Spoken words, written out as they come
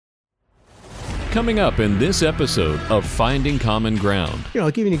Coming up in this episode of Finding Common Ground. I'll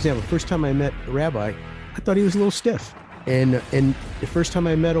give you an example. First time I met a rabbi, I thought he was a little stiff. And the first time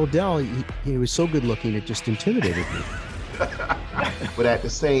I met Odell, he was so good looking, it just intimidated me. But at the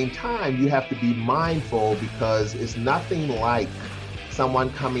same time, you have to be mindful, because it's nothing like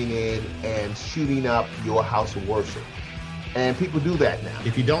someone coming in and shooting up your house of worship. And people do that now.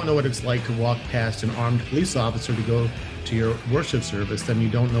 If you don't know what it's like to walk past an armed police officer to go to your worship service, then you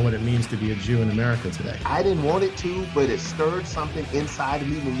don't know what it means to be a Jew in America today. I didn't want it to, but it stirred something inside of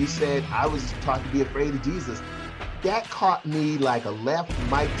me when you said I was taught to be afraid of Jesus. That caught me like a left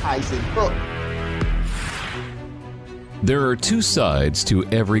Mike Tyson hook. There are two sides to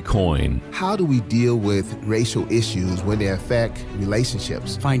every coin. How do we deal with racial issues when they affect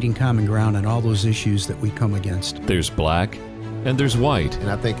relationships? Finding common ground on all those issues that we come against. There's black and there's white.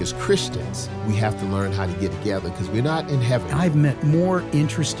 And I think as Christians, we have to learn how to get together, because we're not in heaven. I've met more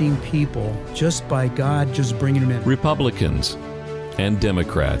interesting people just by God just bringing them in. Republicans and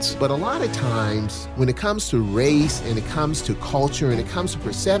Democrats. But a lot of times, when it comes to race and it comes to culture and it comes to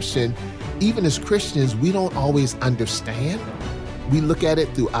perception, even as Christians, we don't always understand. We look at it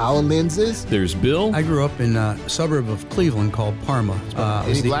through our lenses. There's Bill. I grew up in a suburb of Cleveland called Parma.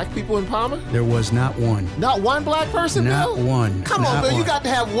 Any black people in Parma? There was not one. Not one black person, Not Bill? one. Come on, Not Bill. one. You got to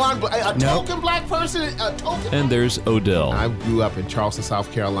have one. A Nope. token black person? A token? And there's Odell. I grew up in Charleston,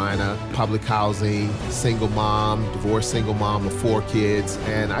 South Carolina, public housing, single mom, divorced single mom of 4 kids.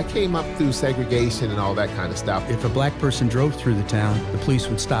 And I came up through segregation and all that kind of stuff. If a black person drove through the town, the police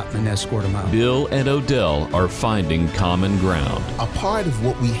would stop them and escort them out. Bill and Odell are finding common ground. A part of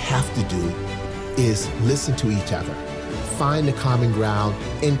what we have to do is listen to each other, find the common ground,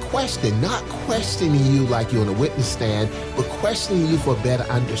 and question, not questioning you like you're on a witness stand, but questioning you for better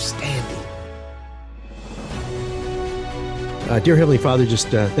understanding. Dear Heavenly Father, just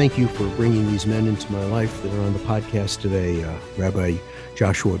thank you for bringing these men into my life that are on the podcast today, Rabbi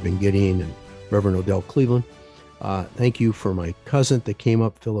Joshua Ben-Gideon and Reverend Odell Cleveland. Thank you for my cousin that came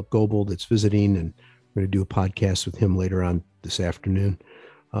up, Philip Goebel, that's visiting, and we're going to do a podcast with him later on this afternoon.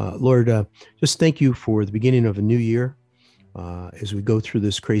 Lord, just thank you for the beginning of a new year. As we go through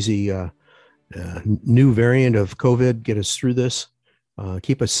this crazy new variant of COVID, get us through this.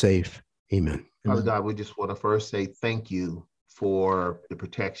 Keep us safe. Amen. Father God, we just want to first say thank you for the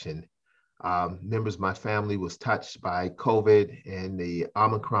protection. Members of my family was touched by COVID and the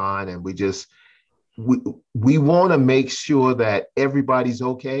Omicron, and we want to make sure that everybody's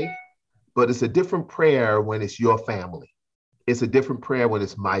okay, but it's a different prayer when it's your family. It's a different prayer when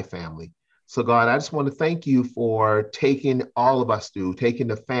it's my family. So God, I just want to thank you for taking all of us through, taking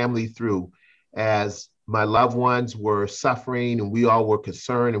the family through, as my loved ones were suffering and we all were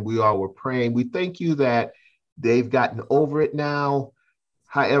concerned and we all were praying. We thank you that they've gotten over it now.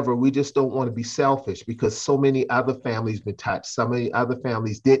 However, we just don't want to be selfish, because so many other families been touched. So many other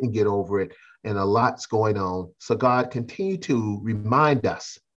families didn't get over it, and a lot's going on. So God, continue to remind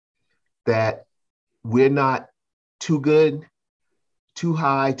us that we're not too good, too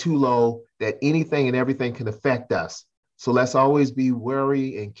high, too low, that anything and everything can affect us. So let's always be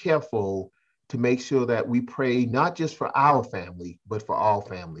wary and careful to make sure that we pray not just for our family, but for all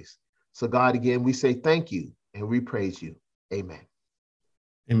families. So God, again, we say thank you and we praise you. Amen.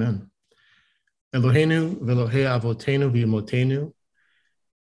 Amen. Eloheinu v'Elohei avotenu v'imotenu,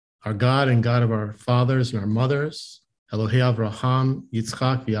 our God and God of our fathers and our mothers, Elohei Avraham,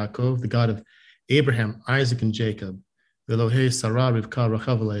 Yitzchak, v'Yaakov, the God of Abraham, Isaac, and Jacob, Elohei Sarah, Rivka,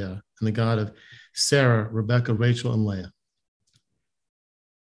 Rachel, Leah, and the God of Sarah, Rebecca, Rachel, and Leah.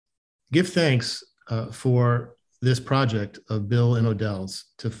 Give thanks for this project of Bill and Odell's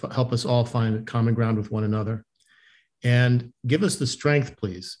to help us all find common ground with one another. And give us the strength,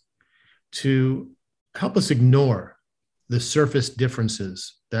 please, to help us ignore the surface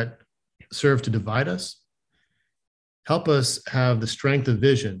differences that serve to divide us. Help us have the strength of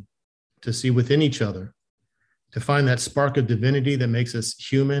vision to see within each other, to find that spark of divinity that makes us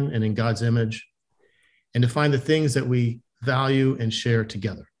human and in God's image, and to find the things that we value and share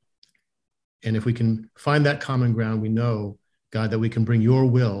together. And if we can find that common ground, we know, God, that we can bring your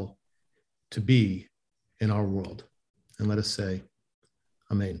will to be in our world. And let us say,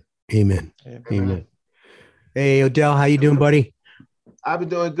 Amen. Amen. Amen. Hey, Odell, how you doing, buddy? I've been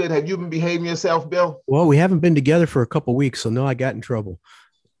doing good. Have you been behaving yourself, Bill? Well, we haven't been together for a couple of weeks, so no, I got in trouble.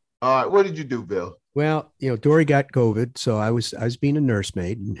 All right. What did you do, Bill? Well, Dory got COVID, so I was being a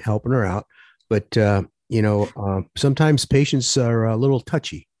nursemaid and helping her out. But sometimes patients are a little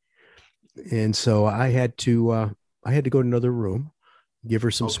touchy, and so I had to go to another room, give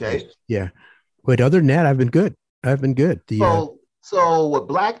her some space. Yeah, but other than that, I've been good. So what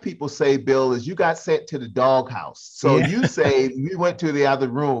Black people say, Bill, is you got sent to the doghouse. So you say we went to the other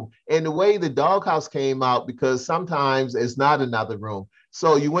room. And the way the doghouse came out, because sometimes it's not another room.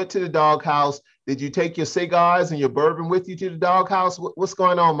 So you went to the doghouse. Did you take your cigars and your bourbon with you to the doghouse? What's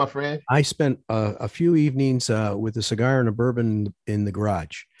going on, my friend? I spent a few evenings with a cigar and a bourbon in the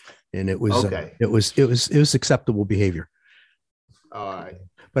garage, and it was okay. It was acceptable behavior. All right.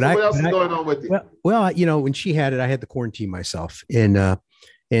 But so what else is going on with you? Well, you know, when she had it, I had to quarantine myself, and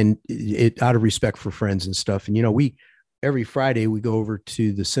it out of respect for friends and stuff. And you know, every Friday we go over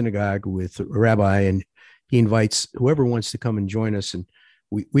to the synagogue with a rabbi, and he invites whoever wants to come and join us. And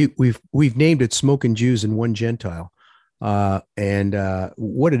we've named it Smoking Jews and One Gentile. And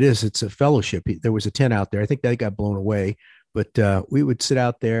what it is, it's a fellowship. There was a tent out there. I think that got blown away, but we would sit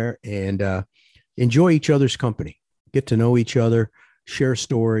out there and enjoy each other's company, get to know each other, share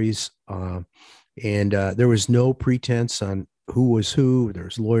stories. And there was no pretense on who was who.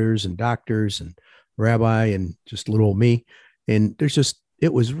 There's lawyers and doctors and rabbi and just little old me. And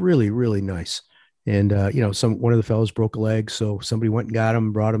it was really, really nice. And, you know, one of the fellows broke a leg. So somebody went and got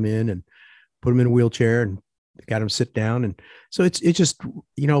him, brought him in and put him in a wheelchair and got him sit down. And so it's just,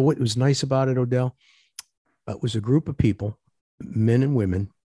 you know, what was nice about it, Odell, it was a group of people, men and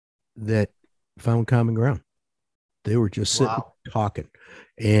women, that found common ground. They were just sitting, talking,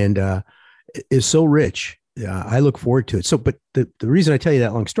 and it's so rich. I look forward to it. So, but the reason I tell you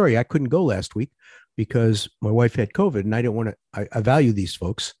that long story, I couldn't go last week because my wife had COVID, and I didn't want to, I value these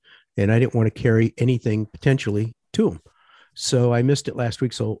folks, and I didn't want to carry anything potentially to them. So I missed it last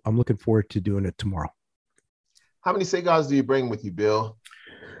week. So I'm looking forward to doing it tomorrow. How many cigars do you bring with you, Bill?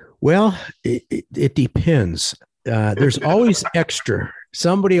 Well, it depends. There's always extra.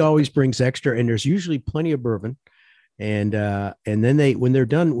 Somebody always brings extra, and there's usually plenty of bourbon. And then when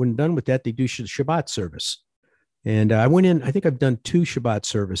done with that, they do Shabbat service. And I went in, I think I've done 2 Shabbat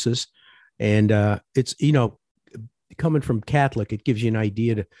services, and it's, you know, coming from Catholic, it gives you an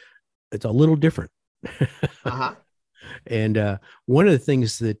idea it's a little different. Uh-huh. And one of the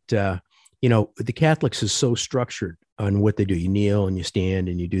things that, you know, the Catholics is so structured on what they do. You kneel and you stand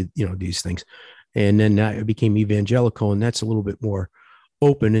and you do, you know, these things. And then I became evangelical, and that's a little bit more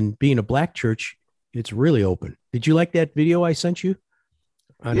open. And being a Black church, it's really open. Did you like that video I sent you?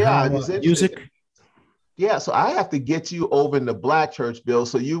 Yeah, it was music. Yeah, so I have to get you over in the Black church, Bill.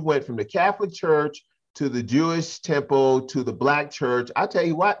 So you went from the Catholic church to the Jewish temple to the Black church. I tell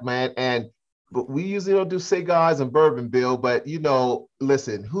you what, man, but we usually don't do cigars and bourbon, Bill, but you know,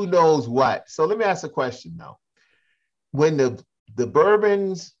 listen, who knows what? So let me ask a question though. When the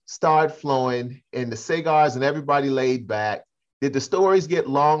bourbons start flowing and the cigars and everybody laid back, did the stories get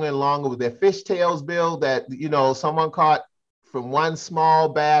longer and longer with their fishtails, Bill, that, you know, someone caught from one small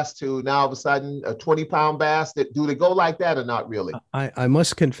bass to now all of a sudden a 20-pound bass? Do they go like that or not really? I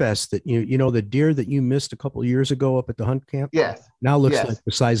must confess that, you know, the deer that you missed a couple of years ago up at the hunt camp, yes, now looks like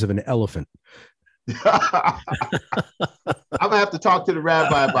the size of an elephant. I'm gonna have to talk to the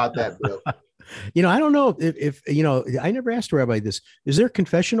rabbi about that, Bill. You know, I don't know if you know, I never asked the rabbi this. Is there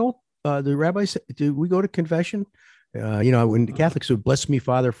confessional? The rabbi said, do we go to confession? You know, when the Catholics would bless me,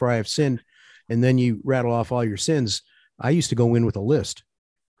 Father, for I have sinned, and then you rattle off all your sins. I used to go in with a list.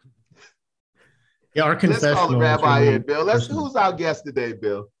 Yeah, our confessional. Let's call the rabbi in, Bill. Who's our guest today,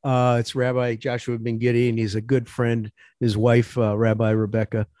 Bill? It's Rabbi Joshua Ben Giddy, and he's a good friend. His wife, Rabbi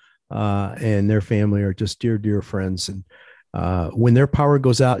Rebecca, and their family are just dear, dear friends. And when their power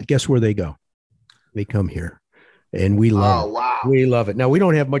goes out, guess where they go? They come here, and we love it. Wow. We love it. Now, we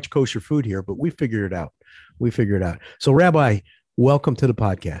don't have much kosher food here, but we figured it out. So, Rabbi, welcome to the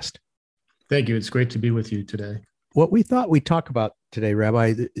podcast. Thank you. It's great to be with you today. What we thought we'd talk about today,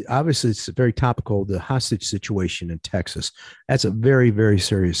 Rabbi, obviously it's very topical, the hostage situation in Texas. That's a very, very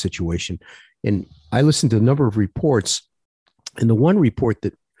serious situation. And I listened to a number of reports, and the one report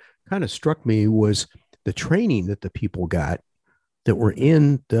that kind of struck me was the training that the people got that were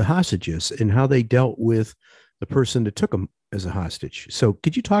in the hostages and how they dealt with the person that took them as a hostage. So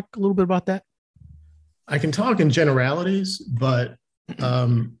could you talk a little bit about that? I can talk in generalities, but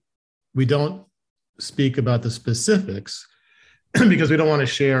we don't speak about the specifics because we don't want to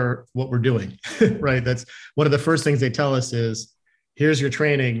share what we're doing, right? That's one of the first things they tell us is, here's your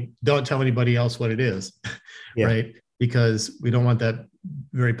training. Don't tell anybody else what it is, right? Because we don't want that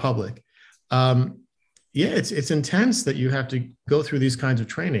very public. It's intense that you have to go through these kinds of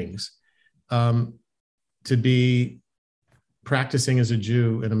trainings to be practicing as a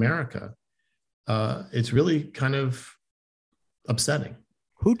Jew in America. It's really kind of upsetting.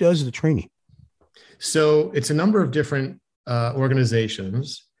 Who does the training? So it's a number of different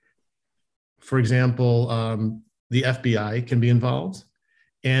organizations. For example, the FBI can be involved.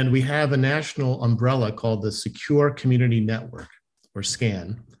 And we have a national umbrella called the Secure Community Network, or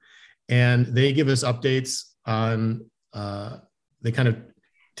SCAN. And they give us updates on, they kind of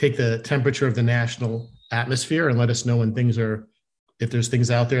take the temperature of the national atmosphere and let us know when if there's things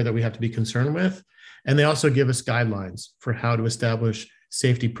out there that we have to be concerned with. And they also give us guidelines for how to establish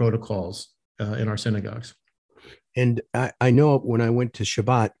safety protocols in our synagogues. And I know when I went to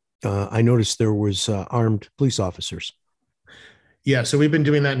Shabbat, I noticed there was armed police officers. Yeah, so we've been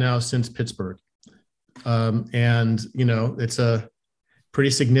doing that now since Pittsburgh. And, it's a pretty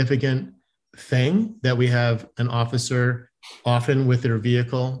significant thing that we have an officer often with their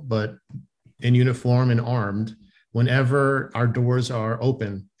vehicle, but in uniform and armed whenever our doors are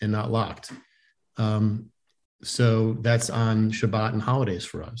open and not locked. So that's on Shabbat and holidays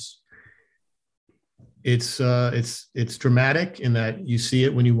for us. It's dramatic in that you see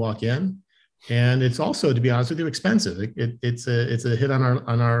it when you walk in, and it's also, to be honest with you, expensive. It's a hit on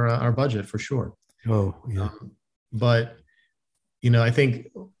our budget for sure. Oh, yeah. But I think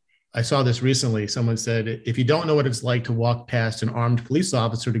I saw this recently. Someone said, if you don't know what it's like to walk past an armed police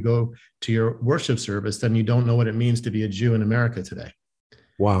officer to go to your worship service, then you don't know what it means to be a Jew in America today.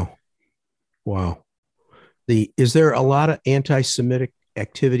 Wow. Is there a lot of anti-Semitic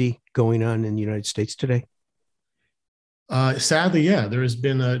activity going on in the United States today? Sadly, yeah, there has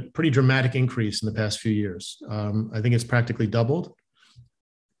been a pretty dramatic increase in the past few years. I think it's practically doubled.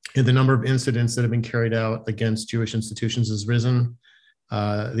 And the number of incidents that have been carried out against Jewish institutions has risen.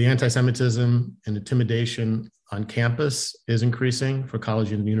 The anti-Semitism and intimidation on campus is increasing for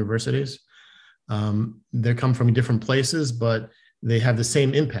colleges and universities. They come from different places, but they have the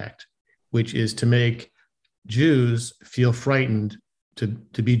same impact, which is to make Jews feel frightened to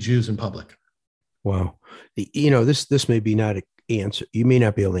be Jews in public. Wow. This may be not an answer. You may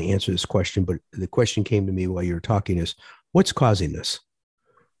not be able to answer this question, but the question came to me while you were talking is, what's causing this?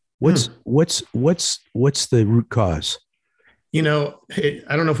 What's the root cause? I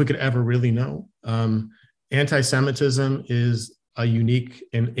don't know if we could ever really know. Anti-Semitism is a unique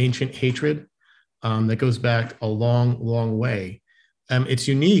and ancient hatred that goes back a long, long way. It's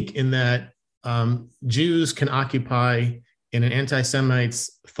unique in that Jews can occupy in an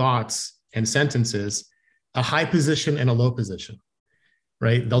anti-Semite's thoughts and sentences a high position and a low position,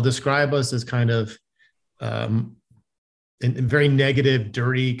 right? They'll describe us as kind of in very negative,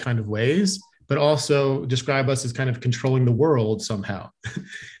 dirty kind of ways, but also describe us as kind of controlling the world somehow.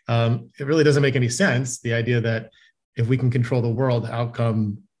 It really doesn't make any sense, the idea that if we can control the world, how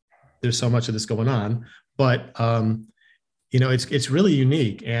come there's so much of this going on? But, it's really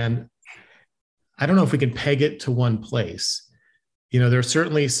unique. And I don't know if we can peg it to one place. There are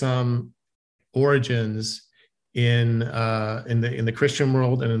certainly some origins in the Christian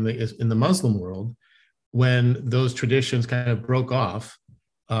world and in the Muslim world when those traditions kind of broke off,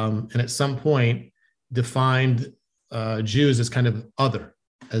 and at some point defined Jews as kind of other,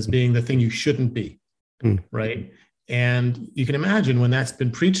 as being the thing you shouldn't be, right? And you can imagine when that's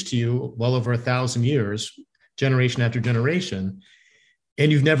been preached to you well over 1,000 years, generation after generation,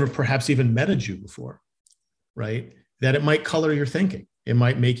 and you've never perhaps even met a Jew before, right? That it might color your thinking. It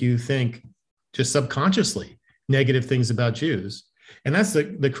might make you think just subconsciously negative things about Jews. And that's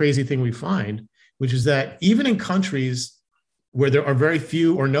the crazy thing we find, which is that even in countries where there are very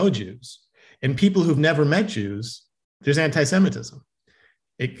few or no Jews and people who've never met Jews, there's anti-Semitism.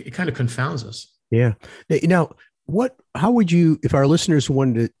 It kind of confounds us. Yeah. Now, how would you, if our listeners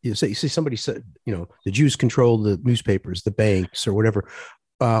wanted to say somebody said, the Jews control the newspapers, the banks, or whatever,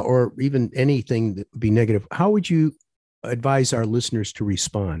 or even anything that would be negative, how would you advise our listeners to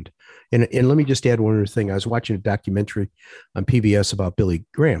respond? And let me just add one other thing. I was watching a documentary on PBS about Billy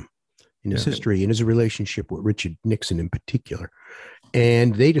Graham and his history and his relationship with Richard Nixon in particular.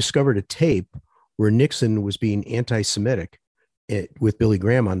 And they discovered a tape where Nixon was being anti-Semitic with Billy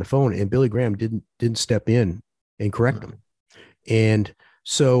Graham on the phone, and Billy Graham didn't step in and correct him. And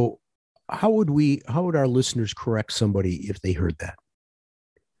so how would our listeners correct somebody if they heard that?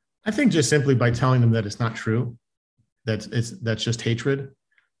 I think just simply by telling them that it's not true, that's just hatred.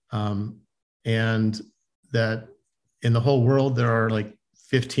 And that in the whole world, there are like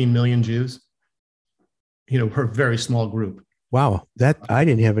 15 million Jews. We're a very small group. Wow. That I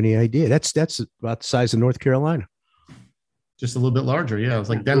didn't have any idea. That's about the size of North Carolina. Just a little bit larger. Yeah. It was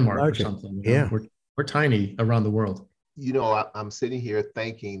like Denmark or something. Yeah. We're tiny around the world. I'm sitting here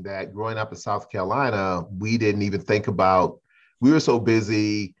thinking that growing up in South Carolina, we didn't even think about, we were so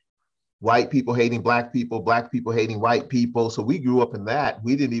busy, white people hating black people hating white people. So we grew up in that.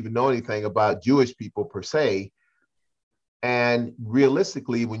 We didn't even know anything about Jewish people per se. And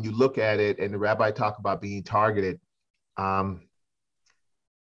realistically, when you look at it, and the rabbi talked about being targeted,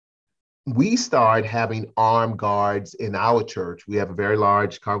 we started having armed guards in our church. We have a very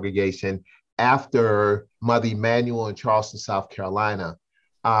large congregation after Mother Emanuel in Charleston, South Carolina.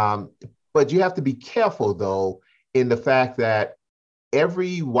 But you have to be careful, though, in the fact that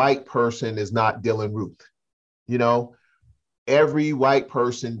every white person is not Dylan Ruth. You know, every white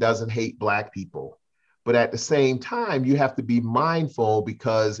person doesn't hate Black people. But at the same time, you have to be mindful,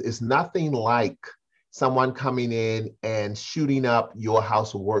 because it's nothing like someone coming in and shooting up your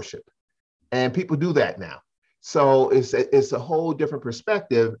house of worship. And people do that now. So it's a whole different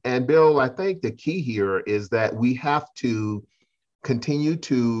perspective. And Bill, I think the key here is that we have to continue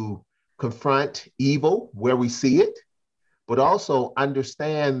to confront evil where we see it, but also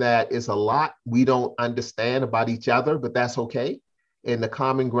understand that it's a lot we don't understand about each other, but that's okay. And the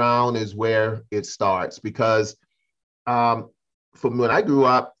common ground is where it starts. Because from when I grew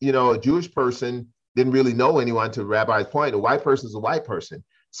up, you know, a Jewish person didn't really know anyone, to Rabbi's point. A white person is a white person.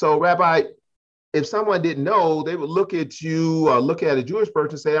 So Rabbi, if someone didn't know, they would look at you or look at a Jewish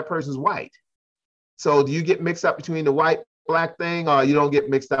person and say that person's white. So do you get mixed up between the white Black thing, or you don't get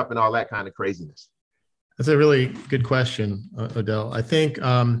mixed up in all that kind of craziness? That's a really good question, Odell. I think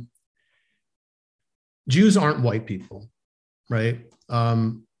Jews aren't white people, right?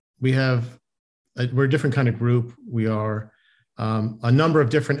 We're a different kind of group. We are a number of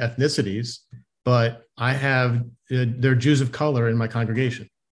different ethnicities, but there are Jews of color in my congregation,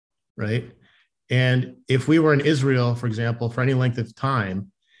 right? And if we were in Israel, for example, for any length of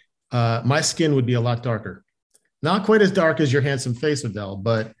time, my skin would be a lot darker. Not quite as dark as your handsome face, Odell,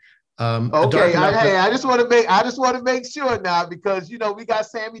 but okay. I just want to make sure now, because you know we got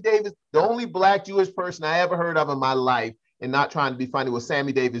Sammy Davis, the only Black Jewish person I ever heard of in my life, and not trying to be funny, was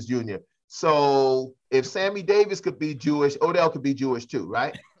Sammy Davis Jr. So if Sammy Davis could be Jewish, Odell could be Jewish too,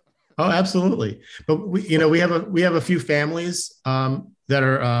 right? Oh, absolutely. But we have a few families that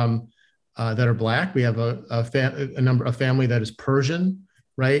are Black. We have a family that is Persian,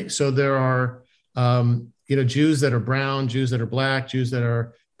 right? So there are Jews that are brown, Jews that are Black, Jews that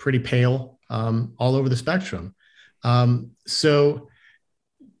are pretty pale, all over the spectrum. So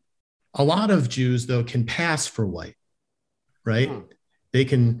a lot of Jews, though, can pass for white, right? They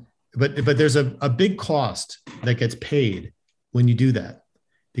can, but there's a big cost that gets paid when you do that,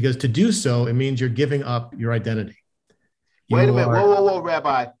 because to do so, it means you're giving up your identity. Wait a minute, whoa,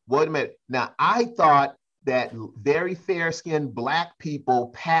 Rabbi, wait a minute. Now, I thought that very fair-skinned Black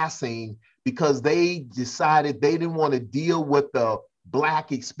people passing because they decided they didn't want to deal with the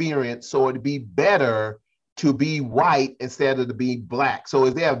Black experience, so it'd be better to be white instead of to be Black. So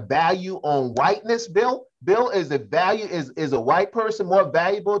is there a value on whiteness, Bill? Bill, is a white person more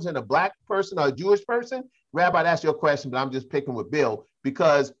valuable than a Black person or a Jewish person? Rabbi, that's your question, but I'm just picking with Bill,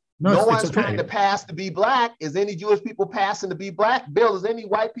 because no one's trying to pass to be Black. Is any Jewish people passing to be Black? Bill, is any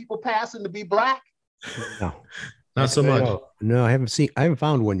white people passing to be Black? No, not so much. No, I haven't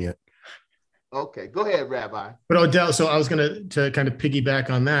found one yet. Okay, go ahead, Rabbi. But Odell, so I was going to kind of piggyback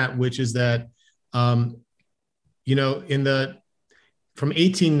on that, which is that, from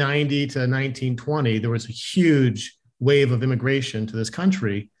 1890 to 1920, there was a huge wave of immigration to this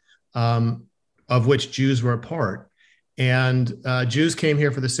country, of which Jews were a part. And Jews came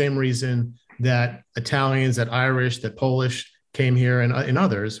here for the same reason that Italians, that Irish, that Polish came here, and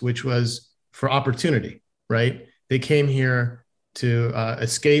others, which was for opportunity, right? They came here to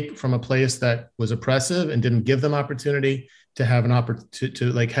escape from a place that was oppressive and didn't give them opportunity to have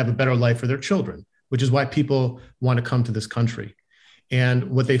to have a better life for their children, which is why people want to come to this country.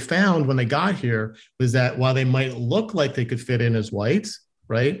 And what they found when they got here was that while they might look like they could fit in as whites,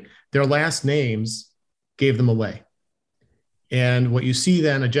 right, their last names gave them away. And what you see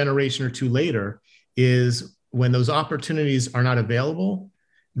then a generation or two later is when those opportunities are not available,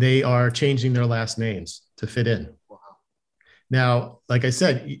 they are changing their last names to fit in. Now, like I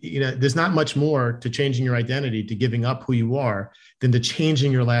said, there's not much more to changing your identity, to giving up who you are, than to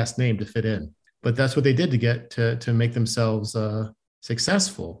changing your last name to fit in. But that's what they did to get to make themselves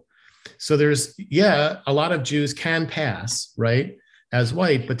successful. So there's, a lot of Jews can pass, right, as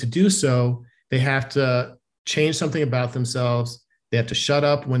white, but to do so, they have to change something about themselves. They have to shut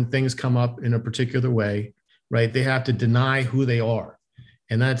up when things come up in a particular way, right? They have to deny who they are.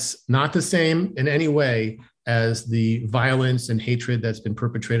 And that's not the same in any way as the violence and hatred that's been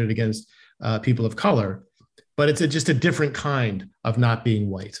perpetrated against people of color, but it's just a different kind of not being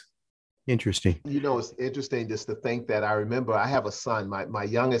white. Interesting. It's interesting just to think that I remember I have a son, my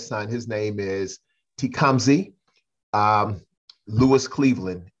youngest son, his name is Tecumseh Lewis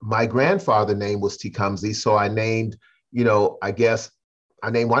Cleveland. My grandfather's name was Tecumseh, so I named I guess I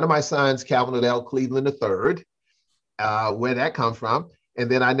named one of my sons Calvin Odell Cleveland III, where that comes from. And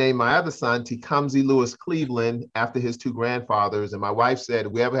then I named my other son Tecumseh Lewis Cleveland after his two grandfathers. And my wife said,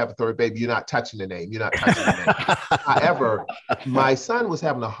 if we ever have a third baby, you're not touching the name. You're not touching the name. However, my son was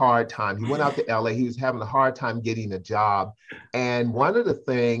having a hard time. He went out to LA. He was having a hard time getting a job. And one of the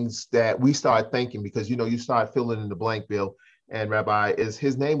things that we started thinking, because, you start filling in the blank, Bill and Rabbi, is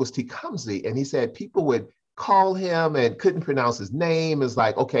his name was Tecumseh. And he said people would call him and couldn't pronounce his name. It's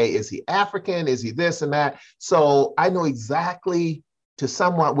like, okay, is he African? Is he this and that? So I know exactly to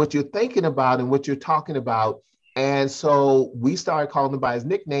somewhat what you're thinking about and what you're talking about. And so we started calling him by his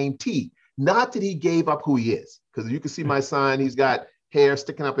nickname, T. Not that he gave up who he is, because you can see my son, he's got hair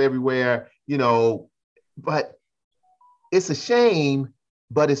sticking up everywhere, but it's a shame,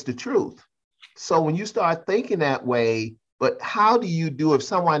 but it's the truth. So when you start thinking that way, but how do you do if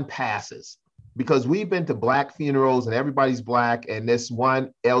someone passes? Because we've been to Black funerals and everybody's Black, and this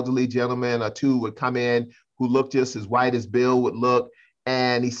one elderly gentleman or two would come in who looked just as white as Bill would look.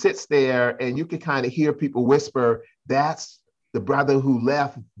 And he sits there and you can kind of hear people whisper, that's the brother who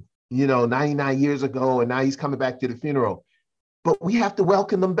left, 99 years ago, and now he's coming back to the funeral. But we have to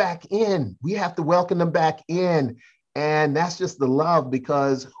welcome them back in. We have to welcome them back in. And that's just the love,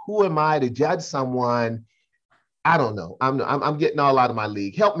 because who am I to judge someone? I don't know. I'm getting all out of my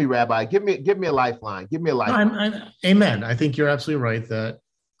league. Help me, Rabbi. Give me a lifeline. Give me a lifeline. Amen. I think you're absolutely right that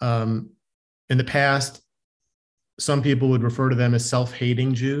in the past, some people would refer to them as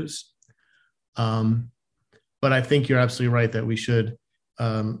self-hating Jews. But I think you're absolutely right that we should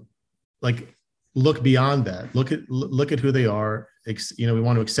look beyond that. Look at who they are. We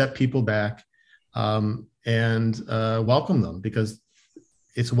want to accept people back and welcome them, because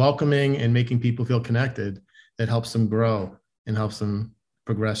it's welcoming and making people feel connected that helps them grow and helps them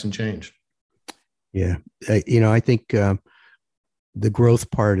progress and change. Yeah. I think the growth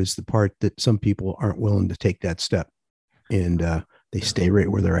part is the part that some people aren't willing to take that step, and they stay right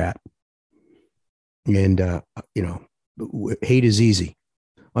where they're at. And, hate is easy.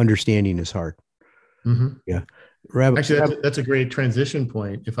 Understanding is hard. Mm-hmm. Yeah. Actually, that's a great transition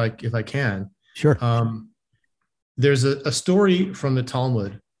point. If I can. Sure. There's a story from the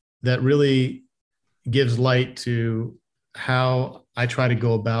Talmud that really gives light to how I try to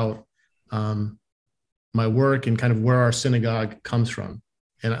go about my work and kind of where our synagogue comes from.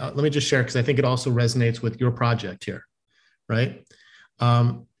 And let me just share, because I think it also resonates with your project here, right?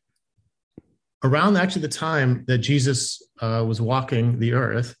 Around actually the time that Jesus was walking the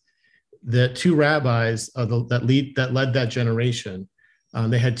earth, the two rabbis that led that generation,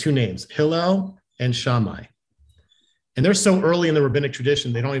 they had two names, Hillel and Shammai. And they're so early in the rabbinic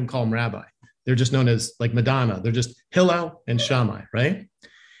tradition, they don't even call them rabbi. They're just known as like Madonna. They're just Hillel and Shammai, right?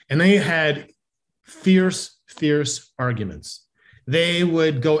 And they had fierce arguments. They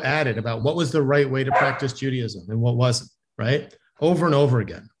would go at it about what was the right way to practice Judaism and what wasn't, right? Over and over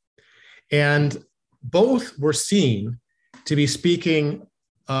again. And both were seen to be speaking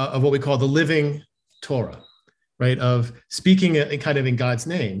of what we call the living Torah, right? Of speaking kind of in God's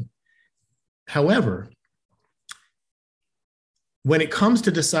name. However, when it comes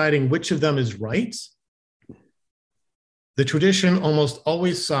to deciding which of them is right, the tradition almost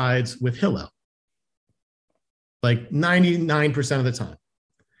always sides with Hillel, like 99% of the time.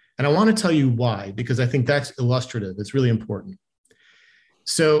 And I want to tell you why, because I think that's illustrative. It's really important.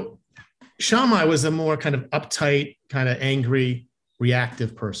 So Shammai was a more kind of uptight, kind of angry,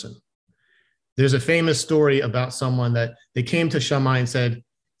 reactive person. There's a famous story about someone that they came to Shammai and said,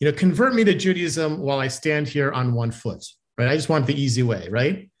 convert me to Judaism while I stand here on one foot, right? I just want the easy way,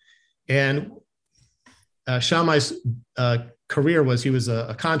 right? And Shammai's career was he was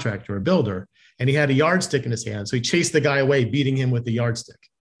a contractor, a builder, and he had a yardstick in his hand. So he chased the guy away, beating him with the yardstick,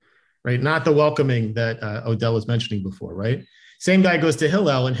 right? Not the welcoming that Odell was mentioning before, right? Same guy goes to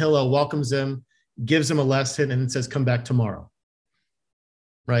Hillel, and Hillel welcomes him, gives him a lesson, and says, come back tomorrow,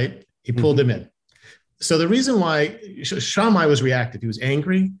 right? He pulled him in. So the reason why Shammai was reactive, he was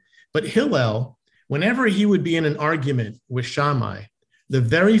angry, but Hillel, whenever he would be in an argument with Shammai, the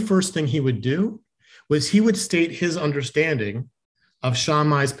very first thing he would do was he would state his understanding of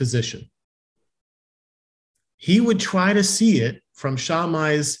Shammai's position. He would try to see it from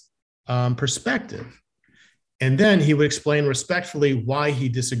Shammai's perspective. And then he would explain respectfully why he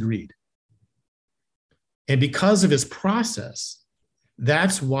disagreed. And because of his process,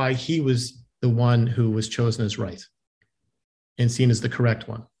 that's why he was the one who was chosen as right and seen as the correct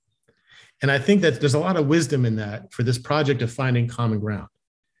one. And I think that there's a lot of wisdom in that for this project of finding common ground,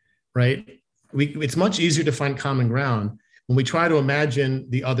 right? It's much easier to find common ground when we try to imagine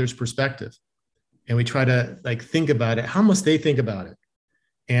the other's perspective and we try to like think about it. How must they think about it?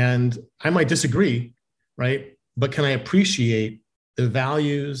 And I might disagree, right? But can I appreciate the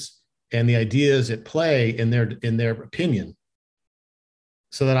values and the ideas at play in their opinion,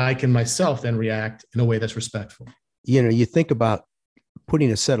 so that I can myself then react in a way that's respectful? You know, you think about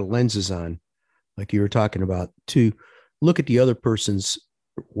putting a set of lenses on, like you were talking about, to look at the other person's,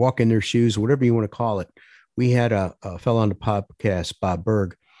 walk in their shoes, whatever you want to call it. We had a fellow on the podcast, Bob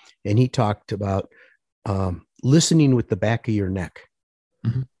Berg, and he talked about listening with the back of your neck.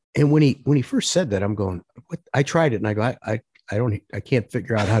 Mm-hmm. And when he first said that, I'm going, what? I tried it, and I go, I can't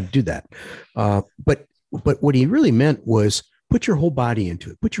figure out how to do that. But what he really meant was put your whole body into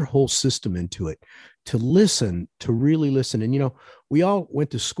it, put your whole system into it, to listen, to really listen. And, you know, we all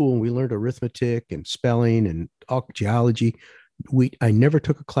went to school and we learned arithmetic and spelling and all geology. I never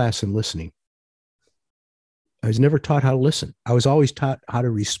took a class in listening. I was never taught how to listen. I was always taught how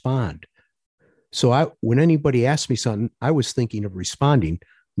to respond. So when anybody asked me something, I was thinking of responding,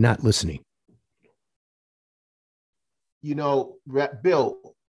 not listening. You know,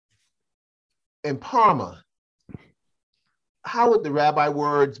 Bill, in Parma, how would the rabbi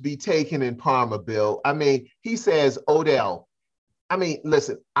words be taken in Parma, Bill? I mean, he says, Odell. I mean,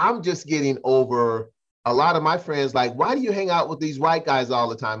 listen, I'm just getting over a lot of my friends like, why do you hang out with these white guys all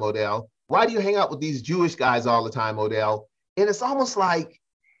the time, Odell? Why do you hang out with these Jewish guys all the time, Odell? And it's almost like,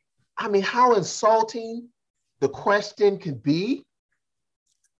 I mean, how insulting the question can be,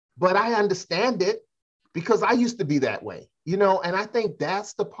 but I understand it because I used to be that way, you know, and I think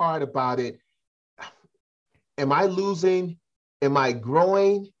that's the part about it. Am I losing? Am I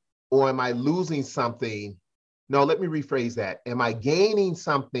growing? Or am I losing something? No, let me rephrase that. Am I gaining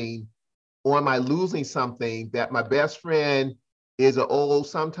something, or am I losing something that my best friend is an old,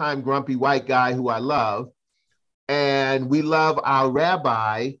 sometime grumpy white guy who I love, and we love our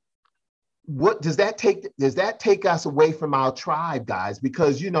rabbi? What does that take? Does that take us away from our tribe, guys?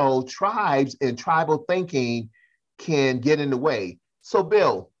 Because, you know, tribes and tribal thinking can get in the way. So,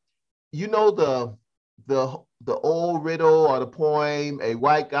 Bill, you know the old riddle or the poem, a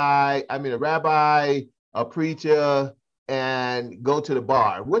rabbi, a preacher, and go to the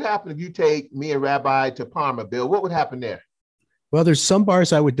bar. What happened if you take me and Rabbi to Parma, Bill? What would happen there? Well, there's some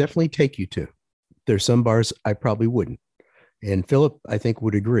bars I would definitely take you to. There's some bars I probably wouldn't. And Philip, I think,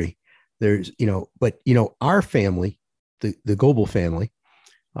 would agree. There's, you know, but, you know, our family, the Goebel family,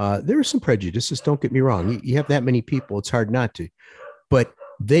 there are some prejudices. Don't get me wrong. You have that many people, it's hard not to. But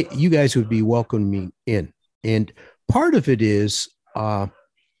you guys would be welcoming in. And part of it is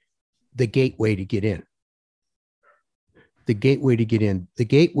the gateway to get in. The gateway to get in. The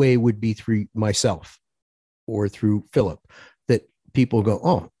gateway would be through myself or through Philip, that people go,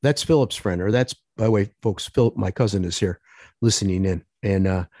 oh, that's Philip's friend. Or that's, by the way, folks, Philip, my cousin, is here listening in.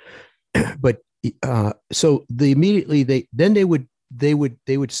 And so they immediately they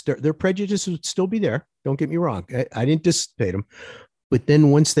would start, their prejudices would still be there. Don't get me wrong. I didn't dissipate them. But then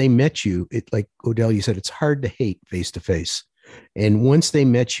once they met you, it, like Odell, you said, it's hard to hate face to face. And once they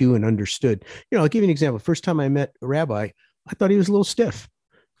met you and understood, you know, I'll give you an example. First time I met a rabbi, I thought he was a little stiff.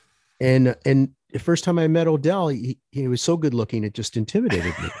 And the first time I met Odell, he was so good looking, it just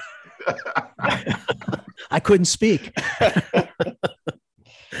intimidated me. I couldn't speak.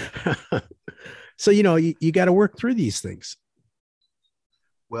 So, you know, you got to work through these things.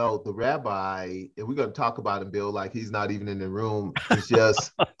 Well, the rabbi, and we're going to talk about him, Bill, like he's not even in the room, is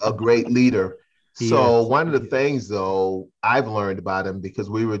just a great leader. So one of the things, though, I've learned about him, because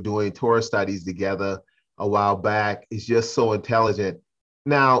we were doing Torah studies together a while back, is just so intelligent.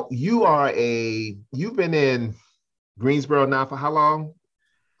 Now, you've been in Greensboro now for how long?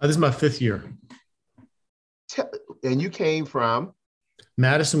 This is my 5th year. And you came from?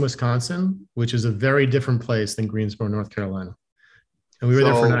 Madison, Wisconsin, which is a very different place than Greensboro, North Carolina. And we were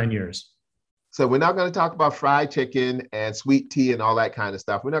there for 9 years. So we're not going to talk about fried chicken and sweet tea and all that kind of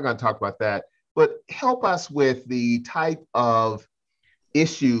stuff. We're not going to talk about that. But help us with the type of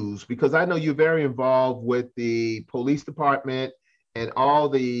issues, because I know you're very involved with the police department and all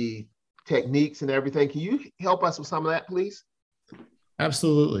the techniques and everything. Can you help us with some of that, please?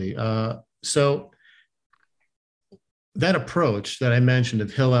 Absolutely. So that approach that I mentioned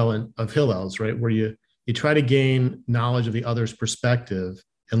of Hillel's, right, where you try to gain knowledge of the other's perspective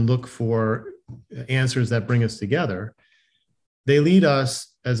and look for answers that bring us together. They lead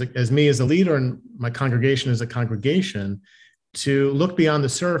us, as me as a leader and my congregation as a congregation, to look beyond the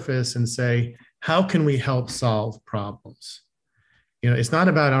surface and say, how can we help solve problems? You know, it's not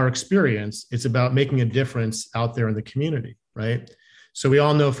about our experience. It's about making a difference out there in the community, right? So we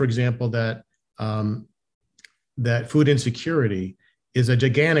all know, for example, that that food insecurity is a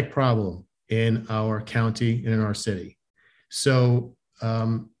gigantic problem in our county and in our city. So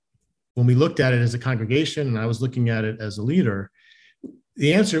when we looked at it as a congregation, and I was looking at it as a leader,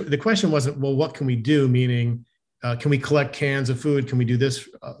 the question wasn't, well, what can we do? Meaning, can we collect cans of food? Can we do this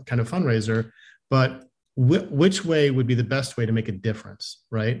kind of fundraiser? But which way would be the best way to make a difference,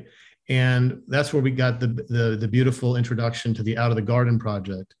 right? And that's where we got the beautiful introduction to the Out of the Garden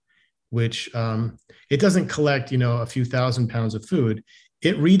project, which it doesn't collect, a few thousand pounds of food.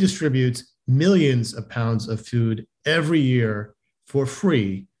 It redistributes millions of pounds of food every year for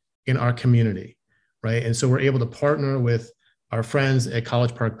free in our community, right? And so we're able to partner with our friends at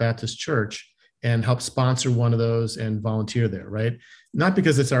College Park Baptist Church and help sponsor one of those and volunteer there, right? Not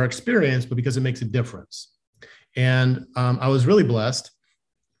because it's our experience, but because it makes a difference. And I was really blessed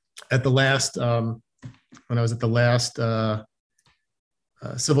at the last, when I was at the last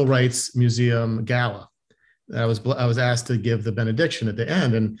Civil Rights Museum Gala. I was asked to give the benediction at the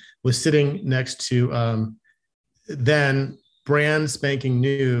end, and was sitting next to then brand spanking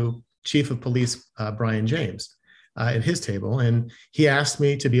new Chief of Police Brian James at his table, and he asked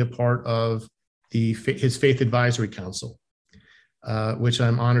me to be a part of his Faith Advisory Council, which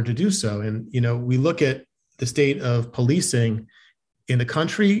I'm honored to do so. And we look at the state of policing in the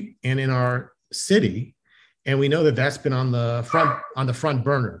country and in our city, and we know that that's been on the front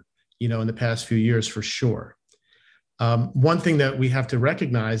burner, in the past few years for sure. One thing that we have to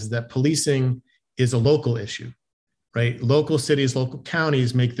recognize is that policing is a local issue, right? Local cities, local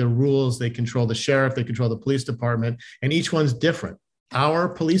counties make their rules. They control the sheriff, they control the police department, and each one's different. Our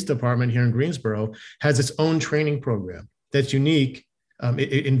police department here in Greensboro has its own training program that's unique.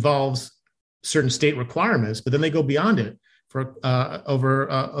 It involves certain state requirements, but then they go beyond it for over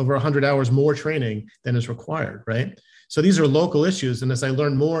 100 hours more training than is required, right? So these are local issues. And as I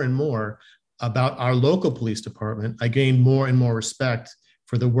learned more and more about our local police department, I gained more and more respect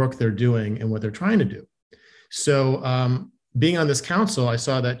for the work they're doing and what they're trying to do. So being on this council, I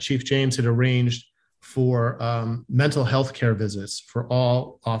saw that Chief James had arranged for mental health care visits for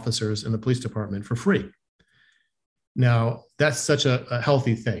all officers in the police department for free. Now, that's such a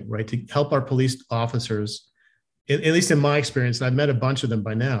healthy thing, right? To help our police officers, at least in my experience, and I've met a bunch of them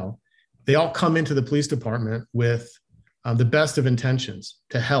by now, they all come into the police department with the best of intentions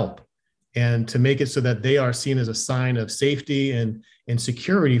to help and to make it so that they are seen as a sign of safety and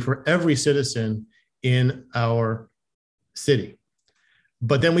security for every citizen in our city.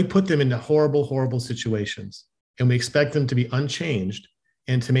 But then we put them into horrible, horrible situations, and we expect them to be unchanged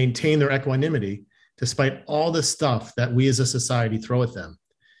and to maintain their equanimity despite all the stuff that we as a society throw at them,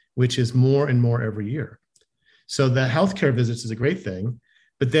 which is more and more every year. So the healthcare visits is a great thing.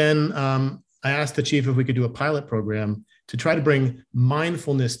 But then I asked the chief if we could do a pilot program to try to bring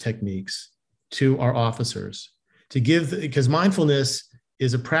mindfulness techniques to our officers, because mindfulness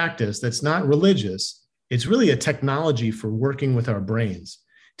is a practice that's not religious. It's really a technology for working with our brains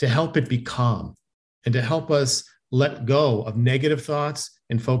to help it be calm and to help us let go of negative thoughts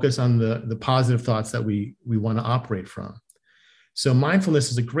and focus on the positive thoughts that we want to operate from. So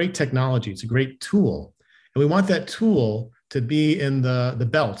mindfulness is a great technology. It's a great tool. And we want that tool to be in the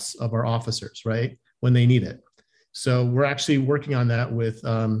belts of our officers, right, when they need it. So we're actually working on that with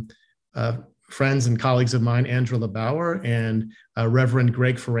friends and colleagues of mine, Angela Bauer and Reverend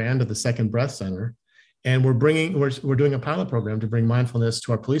Greg Ferrand of the Second Breath Center. And we're doing a pilot program to bring mindfulness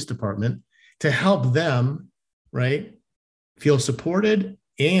to our police department to help them, right, feel supported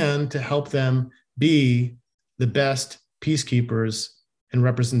and to help them be the best peacekeepers and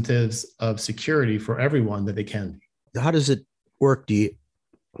representatives of security for everyone that they can be. How does it work? Do you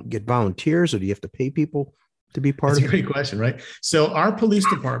get volunteers or do you have to pay people to be part of it? That's a great question, right? So our police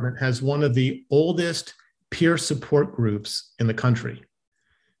department has one of the oldest peer support groups in the country.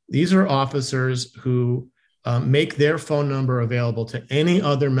 These are officers who make their phone number available to any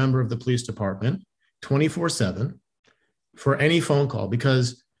other member of the police department 24/7 for any phone call,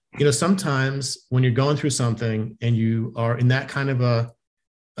 because sometimes when you're going through something and you are in that kind of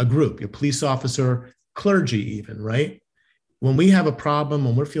a group, a police officer, clergy even, right? When we have a problem,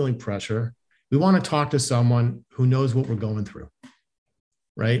 when we're feeling pressure, we want to talk to someone who knows what we're going through,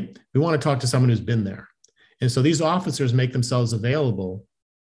 right? We want to talk to someone who's been there. And so these officers make themselves available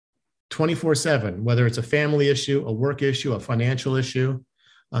 24/7, whether it's a family issue, a work issue, a financial issue,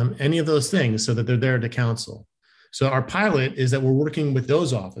 any of those things, so that they're there to counsel. So our pilot is that we're working with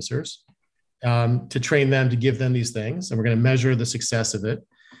those officers to train them, to give them these things, and we're going to measure the success of it.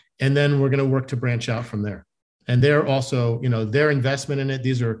 And then we're going to work to branch out from there. And they're also, their investment in it,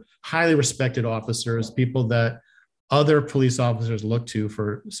 these are highly respected officers, people that other police officers look to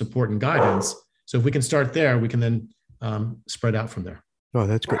for support and guidance. So if we can start there, we can then spread out from there. Oh,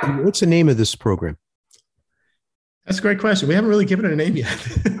 that's great. What's the name of this program? That's a great question. We haven't really given it a name yet.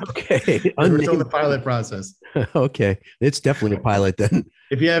 Okay. We're still in the pilot process. Okay. It's definitely a pilot then.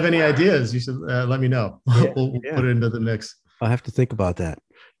 If you have any ideas, you should let me know. Yeah, We'll put it into the mix. I'll have to think about that.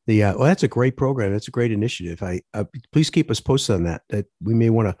 Well, that's a great program. That's a great initiative. Please keep us posted on that. That we may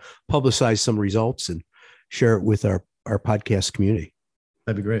want to publicize some results and share it with our podcast community.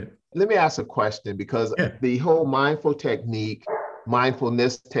 That'd be great. Let me ask a question, because the whole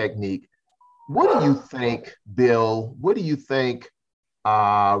mindfulness technique, what do you think, Bill? What do you think,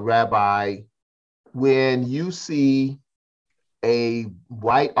 Rabbi, when you see a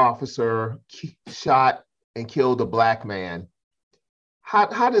white officer shot and killed a black man?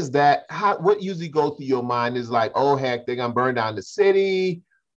 How does that, what usually goes through your mind is like, oh, heck, they're going to burn down the city.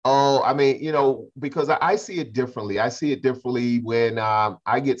 Oh, I mean, because I see it differently. I see it differently when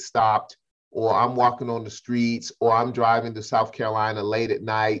I get stopped, or I'm walking on the streets, or I'm driving to South Carolina late at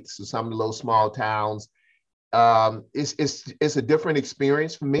night to some of the little small towns. It's a different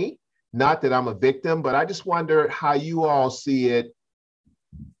experience for me. Not that I'm a victim, but I just wonder how you all see it.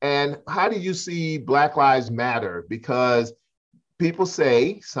 And how do you see Black Lives Matter? Because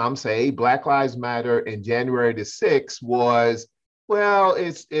some say Black Lives Matter in January the 6th was, well,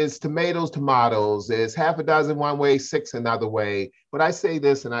 it's tomatoes. It's half a dozen one way, six another way. But I say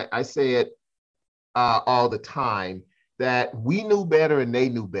this, and I say it all the time, that we knew better and they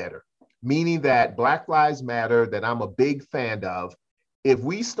knew better, meaning that Black Lives Matter, that I'm a big fan of, if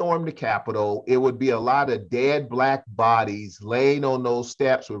we stormed the Capitol, it would be a lot of dead Black bodies laying on those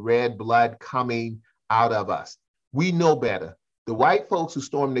steps with red blood coming out of us. We know better. The white folks who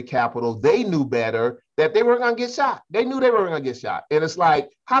stormed the Capitol, they knew better that they were going to get shot. They knew they were going to get shot. And it's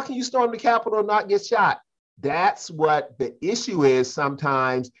like, how can you storm the Capitol and not get shot? That's what the issue is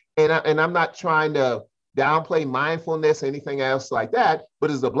sometimes. And I'm not trying to downplay mindfulness or anything else like that.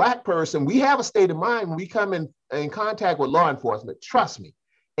 But as a Black person, we have a state of mind when we come in contact with law enforcement. Trust me.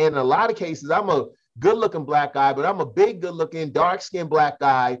 And in a lot of cases, I'm a good-looking Black guy, but I'm a big, good-looking, dark-skinned Black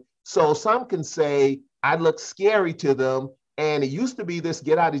guy. So some can say I look scary to them. And it used to be this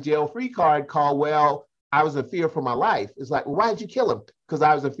get out of jail free card called, well, I was in fear for my life. It's like, well, why did you kill him? Because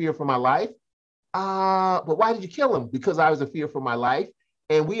I was in fear for my life. But why did you kill him? Because I was in fear for my life.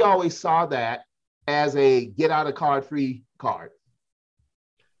 And we always saw that as a get out of card free card.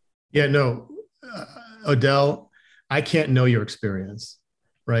 Yeah, no, Odell, I can't know your experience,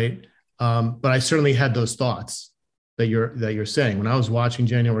 right? But I certainly had those thoughts that you're saying. When I was watching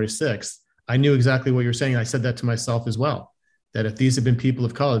January 6th, I knew exactly what you're saying. I said that to myself as well, that if these had been people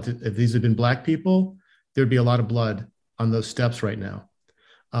of color, if these had been Black people, there'd be a lot of blood on those steps right now.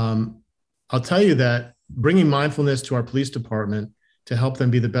 I'll tell you that bringing mindfulness to our police department to help them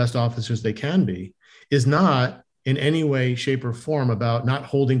be the best officers they can be is not in any way, shape, or form about not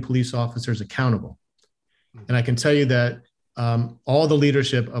holding police officers accountable. And I can tell you that all the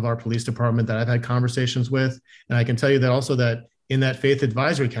leadership of our police department that I've had conversations with, and I can tell you that also that in that Faith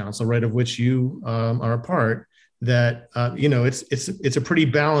Advisory Council, right, of which you are a part, that it's a pretty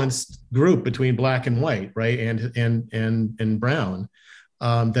balanced group between Black and white, right, and brown.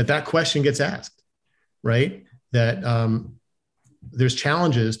 That question gets asked, right? That there's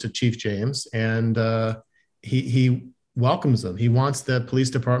challenges to Chief James, and he welcomes them. He wants the police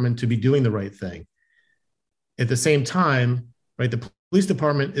department to be doing the right thing. At the same time, right, the police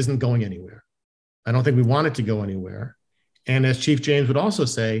department isn't going anywhere. I don't think we want it to go anywhere. And as Chief James would also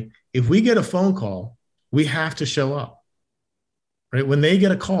say, if we get a phone call, we have to show up, right? When they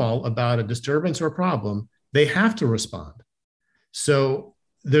get a call about a disturbance or a problem, they have to respond. So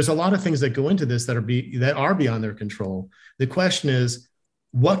there's a lot of things that go into this that are beyond their control. The question is,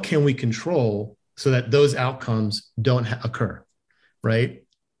 what can we control so that those outcomes don't occur, right?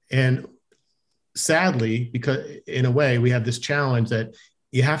 And sadly, because in a way, we have this challenge that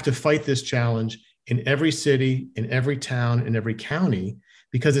you have to fight this challenge in every city, in every town, in every county,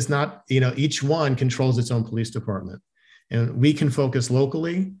 because it's not, each one controls its own police department. And we can focus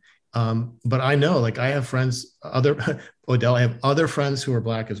locally. But I know, I have friends, Odell, I have other friends who are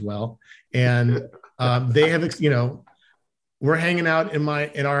Black as well. And they have, we're hanging out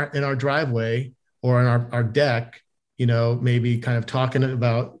in our driveway or on our deck, maybe kind of talking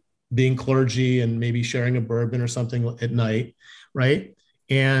about being clergy and maybe sharing a bourbon or something at night, right?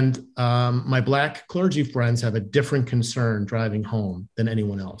 And my Black clergy friends have a different concern driving home than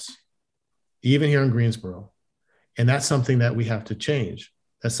anyone else, even here in Greensboro. And that's something that we have to change.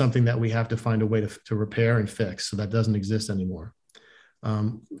 That's something that we have to find a way to repair and fix so that doesn't exist anymore.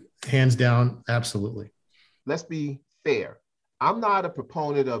 Hands down, absolutely. Let's be fair. I'm not a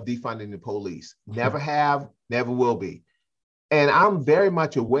proponent of defunding the police. Never have, never will be. And I'm very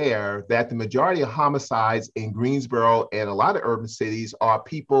much aware that the majority of homicides in Greensboro and a lot of urban cities are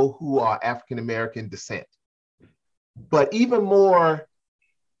people who are African-American descent. But even more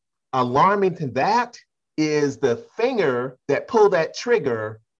alarming than that is the finger that pulled that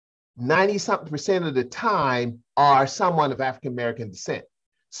trigger 90-something% of the time are someone of African-American descent.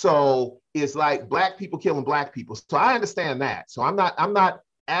 So it's like Black people killing Black people. So I understand that. So I'm not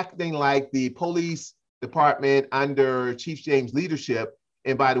acting like the police department under Chief James' leadership.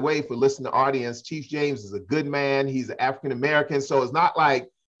 And by the way, for listening to audience, Chief James is a good man. He's an African-American. So it's not like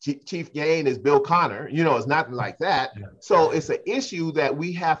Chief James is Bill Connor, it's nothing like that. Yeah. So it's an issue that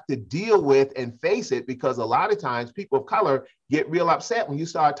we have to deal with and face it, because a lot of times people of color get real upset when you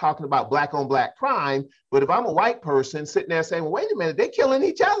start talking about Black on Black crime. But if I'm a white person sitting there saying, well, wait a minute, they're killing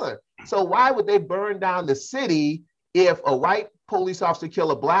each other. So why would they burn down the city if a white police officer kill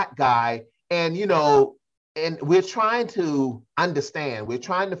a Black guy? And, and we're trying to understand, we're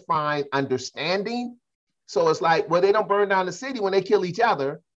trying to find understanding. So it's like, well, they don't burn down the city when they kill each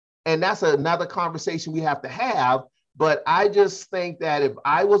other. And that's another conversation we have to have. But I just think that if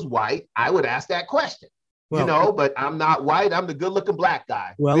I was white, I would ask that question, but I'm not white. I'm the good looking Black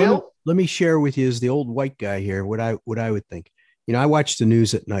guy. Well, let me share with you as the old white guy here, what I would think. I watch the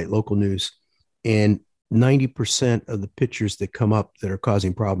news at night, local news, and 90% of the pictures that come up that are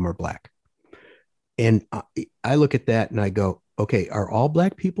causing problem are Black. And I look at that and I go, okay, are all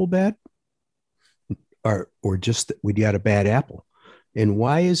Black people bad? Or just that we got a bad apple? And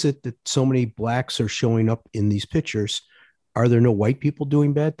why is it that so many Blacks are showing up in these pictures? Are there no white people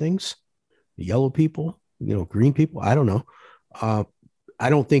doing bad things? Yellow people, green people? I don't know. I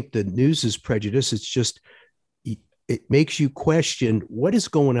don't think the news is prejudice. It's just, it makes you question what is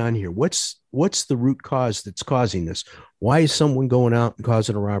going on here. What's the root cause that's causing this? Why is someone going out and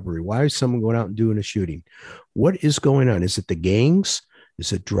causing a robbery? Why is someone going out and doing a shooting? What is going on? Is it the gangs?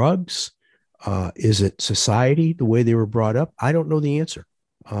 Is it drugs? Is it society, the way they were brought up? I don't know the answer.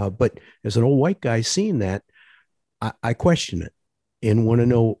 But as an old white guy seeing that, I question it and want to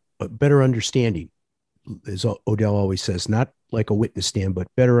know a better understanding, as Odell always says, not like a witness stand, but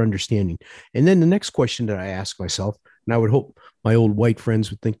better understanding. And then the next question that I ask myself, and I would hope my old white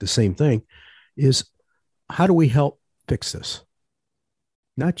friends would think the same thing, is how do we help fix this?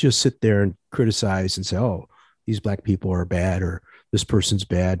 Not just sit there and criticize and say, oh, these Black people are bad or this person's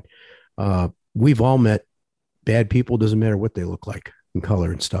bad. We've all met bad people, doesn't matter what they look like in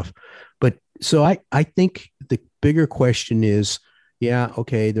color and stuff. But so I think the bigger question is, yeah,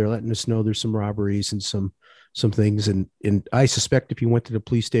 okay, they're letting us know there's some robberies and some things. And I suspect if you went to the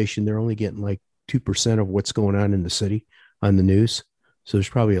police station, they're only getting like 2% of what's going on in the city on the news. So there's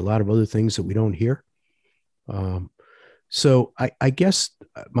probably a lot of other things that we don't hear. So I guess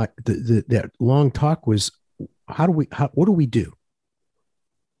that long talk was, what do we do?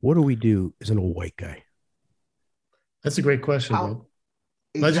 What do we do as an old white guy? That's a great question, bro.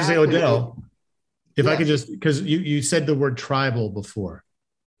 Exactly. Let's just say, Odell, if I could just, because you said the word tribal before.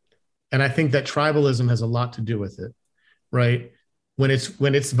 And I think that tribalism has a lot to do with it, right? When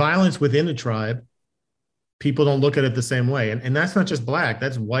it's violence within a tribe, people don't look at it the same way. And that's not just Black,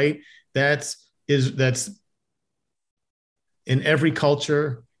 that's white, that's in every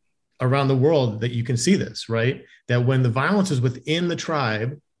culture around the world that you can see this, right? That when the violence is within the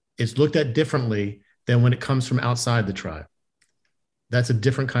tribe, it's looked at differently than when it comes from outside the tribe. That's a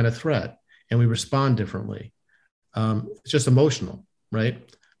different kind of threat, and we respond differently. It's just emotional, right?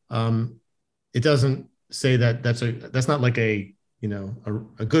 It doesn't say that that's not like a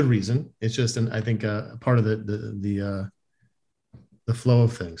good reason. It's just I think a part of the flow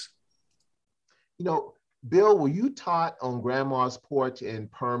of things. Bill, were you taught on Grandma's Porch in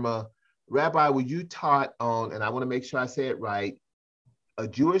Perma? Rabbi, were you taught on, and I want to make sure I say it right, a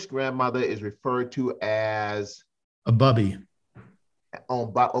Jewish grandmother is referred to as a bubby.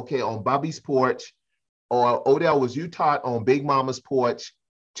 On Bubby's porch. Or Odell, was you taught on Big Mama's porch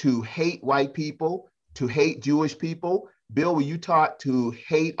to hate white people, to hate Jewish people? Bill, were you taught to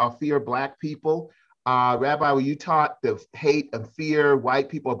hate or fear Black people? Rabbi, were you taught to hate and fear white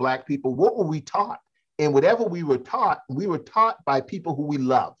people or Black people? What were we taught? And whatever we were taught by people who we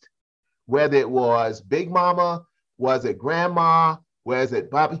loved, whether it was Big Mama, was it Grandma, was it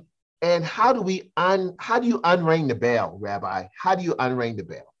Bobby? And how do you unring the bell, Rabbi? How do you unring the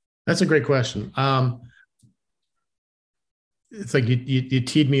bell? That's a great question. It's like you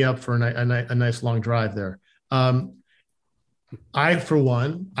teed me up for a nice long drive there. For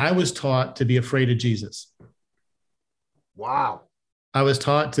one, I was taught to be afraid of Jesus. Wow. I was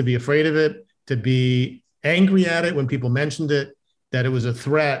taught to be afraid of it, to be angry at it when people mentioned it, that it was a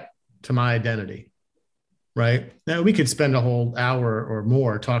threat to my identity. right? Now, we could spend a whole hour or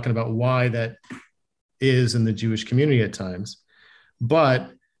more talking about why that is in the Jewish community at times.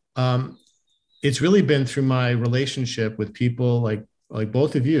 But it's really been through my relationship with people like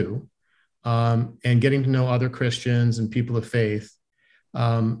both of you, and getting to know other Christians and people of faith,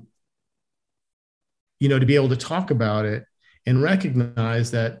 to be able to talk about it and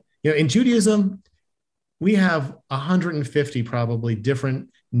recognize that, in Judaism, we have 150 probably different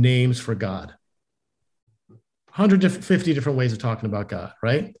names for God, 150 different ways of talking about God,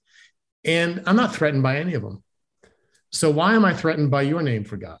 right? And I'm not threatened by any of them. So why am I threatened by your name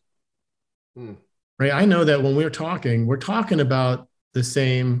for God? Right? I know that when we're talking about the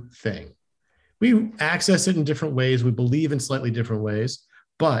same thing. We access it in different ways. We believe in slightly different ways,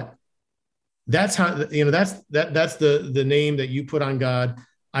 but that's how, that's the name that you put on God.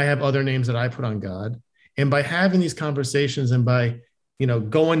 I have other names that I put on God. And by having these conversations and by,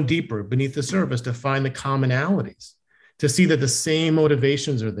 going deeper beneath the surface to find the commonalities, to see that the same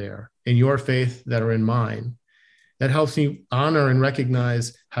motivations are there in your faith that are in mine, that helps me honor and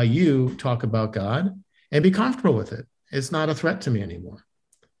recognize how you talk about God and be comfortable with it. It's not a threat to me anymore.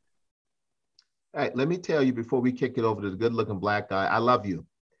 All right, let me tell you before we kick it over to the good-looking black guy, I love you.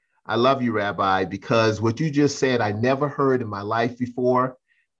 I love you, Rabbi, because what you just said, I never heard in my life before.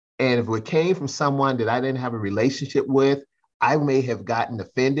 And if it came from someone that I didn't have a relationship with, I may have gotten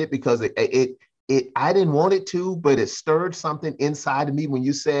offended because I didn't want it to, but it stirred something inside of me when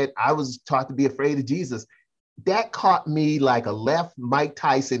you said I was taught to be afraid of Jesus. That caught me like a left Mike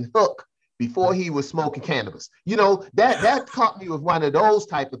Tyson hook before he was smoking cannabis. That caught me with one of those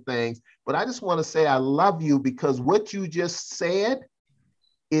type of things. But I just want to say I love you because what you just said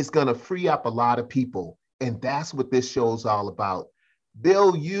is going to free up a lot of people. And that's what this show is all about.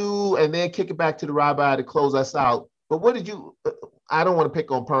 Bill, you, and then kick it back to the rabbi to close us out. But what did you, I don't want to pick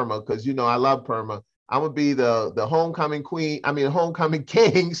on Perma because, I love Perma. I'm going to be the homecoming homecoming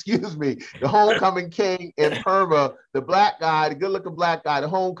king, excuse me, the homecoming king and Perma, the black guy, the good looking black guy, the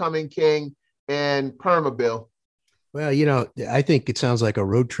homecoming king and Perma, Bill. Well, I think it sounds like a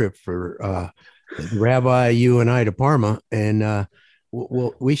road trip for Rabbi, you and I to Parma. And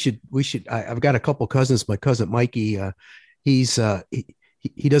we should, I've got a couple cousins, my cousin Mikey, he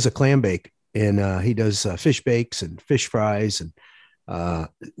does a clam bake and he does fish bakes and fish fries. And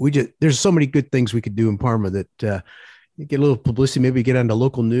there's so many good things we could do in Parma that get a little publicity, maybe get on the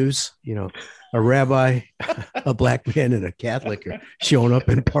local news, a rabbi, a black man and a Catholic are showing up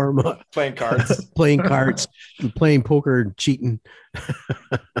in Parma, playing cards, and playing poker and cheating,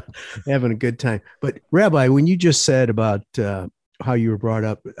 having a good time. But Rabbi, when you just said about how you were brought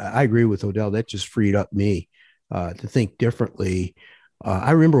up, I agree with Odell. That just freed up me to think differently.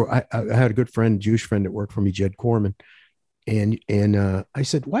 I remember I had a good friend, Jewish friend that worked for me, Jed Corman. And I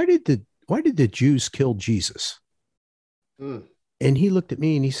said, why did the Jews kill Jesus? And he looked at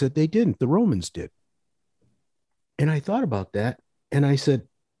me and he said, they didn't. The Romans did. And I thought about that. And I said,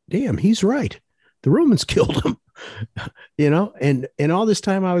 damn, he's right. The Romans killed him, and all this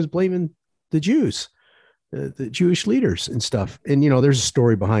time I was blaming the Jews, the Jewish leaders and stuff. And, there's a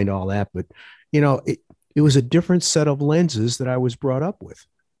story behind all that, but, it was a different set of lenses that I was brought up with.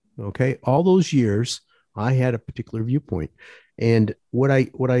 Okay. All those years I had a particular viewpoint. And what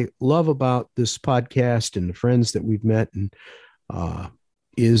I love about this podcast and the friends that we've met and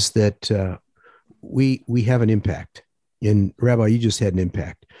is that we have an impact. And Rabbi, you just had an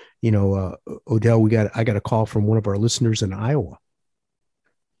impact. Odell, I got a call from one of our listeners in Iowa,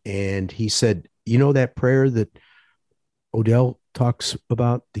 and he said, that prayer that Odell talks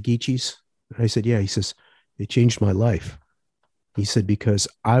about, the Geechees? I said, yeah. He says, it changed my life. He said, because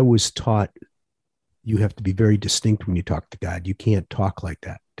I was taught you have to be very distinct when you talk to God. You can't talk like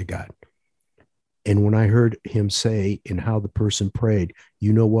that to God. And when I heard him say in how the person prayed,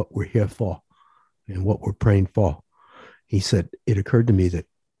 what we're here for and what we're praying for, he said, it occurred to me that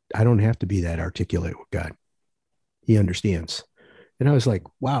I don't have to be that articulate with God. He understands. And I was like,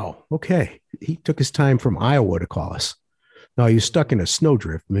 wow, okay. He took his time from Iowa to call us. Now he was stuck in a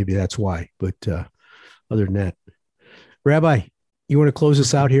snowdrift. Maybe that's why. But other than that, Rabbi, you want to close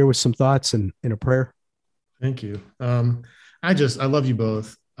us out here with some thoughts and a prayer? Thank you. I love you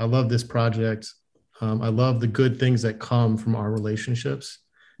both. I love this project. I love the good things that come from our relationships,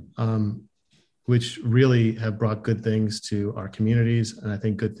 which really have brought good things to our communities, and I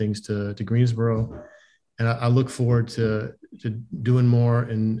think good things to Greensboro. And I look forward to doing more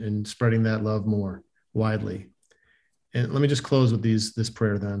and spreading that love more widely. And let me just close with this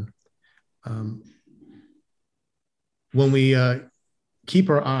prayer then. When we keep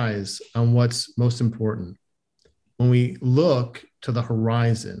our eyes on what's most important, when we look to the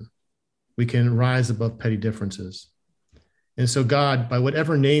horizon, We can rise above petty differences. And so God, by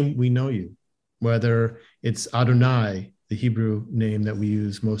whatever name we know you, whether it's Adonai, the Hebrew name that we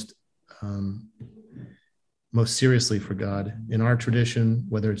use most seriously for God in our tradition,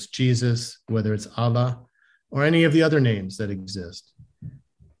 whether it's Jesus, whether it's Allah, or any of the other names that exist,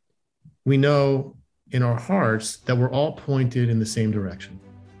 we know in our hearts that we're all pointed in the same direction.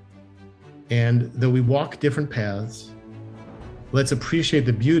 And though we walk different paths, let's appreciate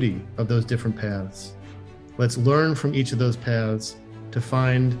the beauty of those different paths. Let's learn from each of those paths to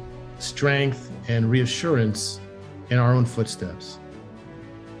find strength and reassurance in our own footsteps.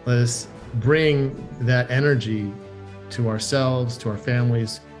 Let us bring that energy to ourselves, to our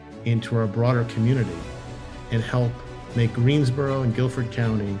families, into our broader community, and help make Greensboro and Guilford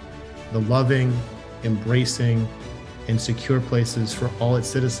County the loving, embracing, and secure places for all its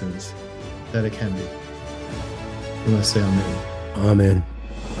citizens that it can be. We must say amen. Amen.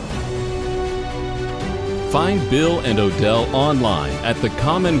 Find Bill and Odell online at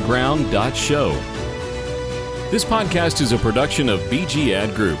thecommonground.show. This podcast is a production of BG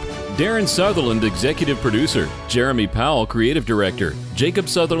Ad Group. Darren Sutherland, Executive Producer. Jeremy Powell, Creative Director. Jacob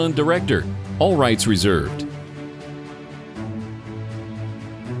Sutherland, Director. All rights reserved.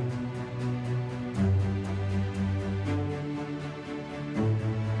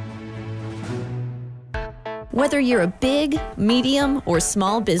 Whether you're a big, medium, or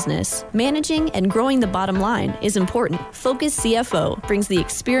small business, managing and growing the bottom line is important. Focus CFO brings the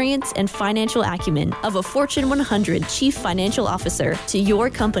experience and financial acumen of a Fortune 100 Chief Financial Officer to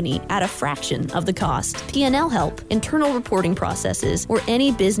your company at a fraction of the cost. P&L help, internal reporting processes, or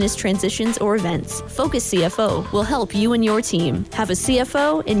any business transitions or events. Focus CFO will help you and your team have a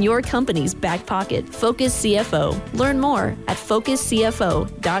CFO in your company's back pocket. Focus CFO. Learn more at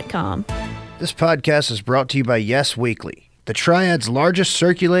focuscfo.com. This podcast is brought to you by Yes Weekly, the Triad's largest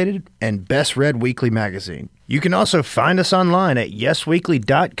circulated and best read weekly magazine. You can also find us online at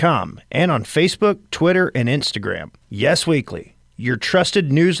yesweekly.com and on Facebook, Twitter, and Instagram. Yes Weekly, your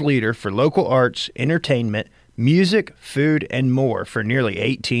trusted news leader for local arts, entertainment, music, food, and more for nearly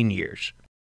 18 years.